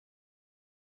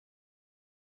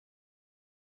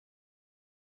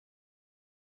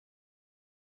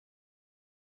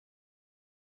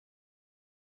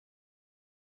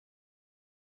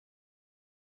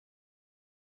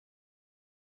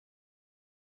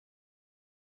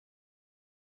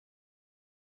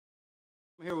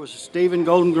I'm here with Stephen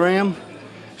Golden Graham.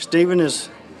 Stephen has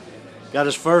got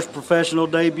his first professional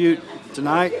debut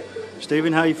tonight.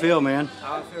 Stephen, how you feel, man?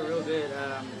 I feel real good.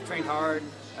 Trained hard.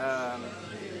 I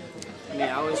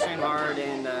always train hard,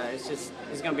 and it's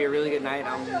going to be a really good night.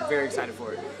 I'm very excited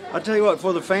for it. I'll tell you what,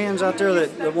 for the fans out there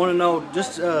that want to know,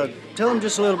 just tell them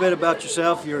just a little bit about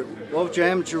yourself, what your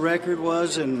amateur record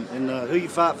was, and who you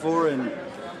fight for,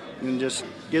 and just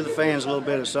give the fans a little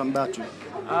bit of something about you.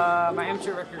 My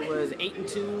amateur record was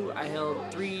 8-2. I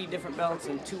held 3 different belts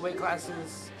in 2 weight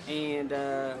classes, and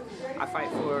I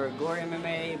fight for Glory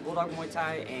MMA, Bulldog Muay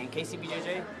Thai, and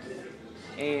KCBJJ.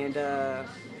 And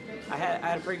I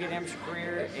had a pretty good amateur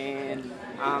career, and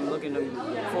I'm looking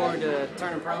forward to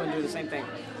turning pro and doing the same thing.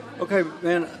 Okay,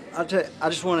 man, I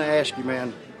just want to ask you,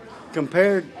 man,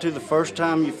 compared to the first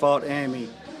time you fought Amy,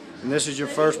 and this is your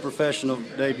first professional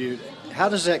debut, how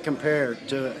does that compare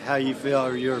to how you feel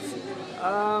or your...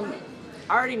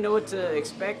 I already know what to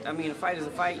expect. I mean, a fight is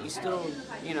a fight. You still,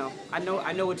 I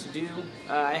know what to do.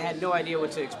 I had no idea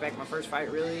what to expect my first fight,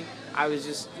 really. I was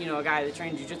just, a guy that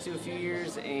trained jiu-jitsu a few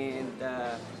years, and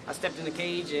I stepped in the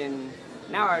cage, and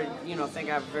now I, think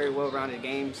I have a very well-rounded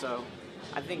game, so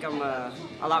I think I'm a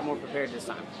lot more prepared this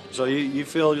time. So you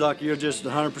feel like you're just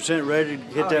 100% ready to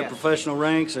hit that professional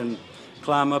ranks and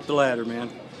climb up the ladder,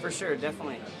 man? For sure,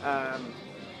 definitely.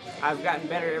 I've gotten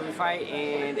better every fight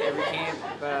and every camp,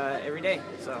 every day,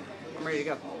 so I'm ready to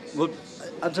go. Well,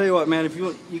 I'll tell you what, man, if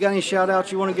you got any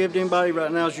shout-outs you want to give to anybody,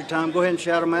 right now is your time. Go ahead and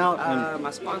shout them out. My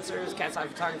sponsors, Cat's Eye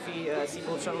Photography,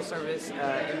 Seabold Shuttle Service,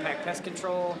 Impact Pest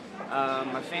Control,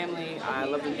 my family, I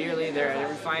love them dearly. They're at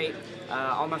every fight.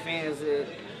 All my fans that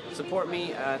support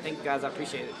me, thank you guys, I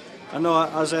appreciate it. I know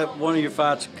I was at one of your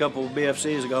fights a couple of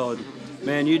BFCs ago, and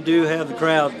man, you do have the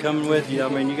crowd coming with you. I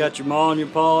mean, you got your ma and your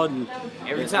pa, and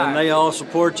every time, and they all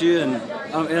support you, and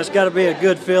it's got to be a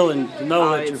good feeling to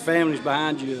know that your family's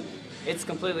behind you. It's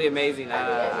completely amazing.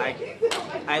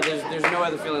 There's no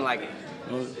other feeling like it.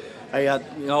 Well, hey, I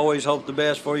always hope the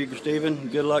best for you, Stephen.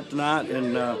 Good luck tonight,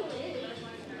 and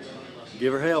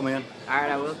give her hell, man. All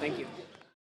right, I will. Thank you.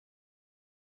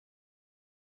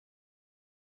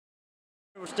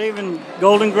 Stephen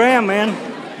Golden Graham, man,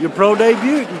 your pro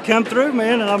debut, you come through,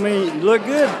 man, and I mean, you look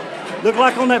good. Looked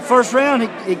like on that first round,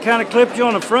 he kind of clipped you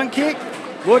on a front kick.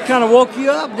 What kind of woke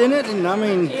you up, didn't it? And I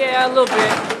mean, yeah, a little bit.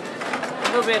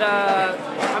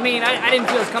 I didn't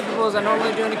feel as comfortable as I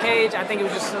normally do in the cage. I think it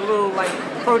was just a little like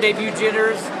pro debut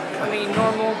jitters.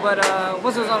 Normal, but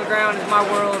once it was on the ground, it's my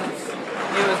world.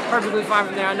 It was perfectly fine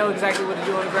from there. I know exactly what to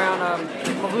do on the ground.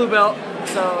 I'm a blue belt,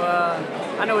 so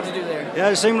I know what to do there. Yeah,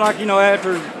 it seemed like,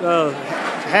 after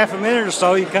half a minute or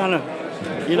so, you kind of,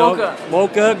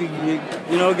 woke up, you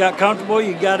got comfortable,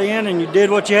 you got in, and you did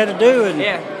what you had to do, and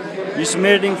yeah, you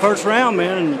submitted him first round,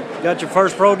 man, and got your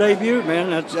first pro debut,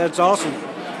 man. That's awesome.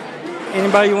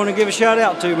 Anybody you want to give a shout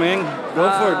out to, man? Go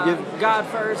for it. God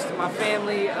first, my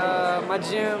family, my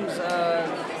gyms,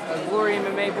 Glory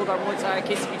MMA, Bulldog Muay Thai,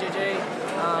 KCBJJ.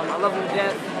 I love them to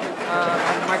death.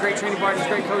 My great training partners,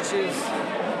 great coaches,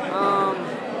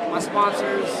 my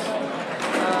sponsors,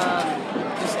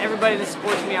 just everybody that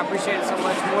supports me. I appreciate it so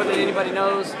much, more than anybody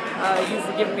knows. You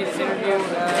for giving me this interview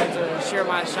to share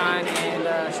my shine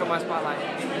and show my spotlight.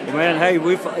 Well, man, hey,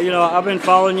 I've been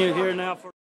following you here now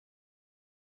for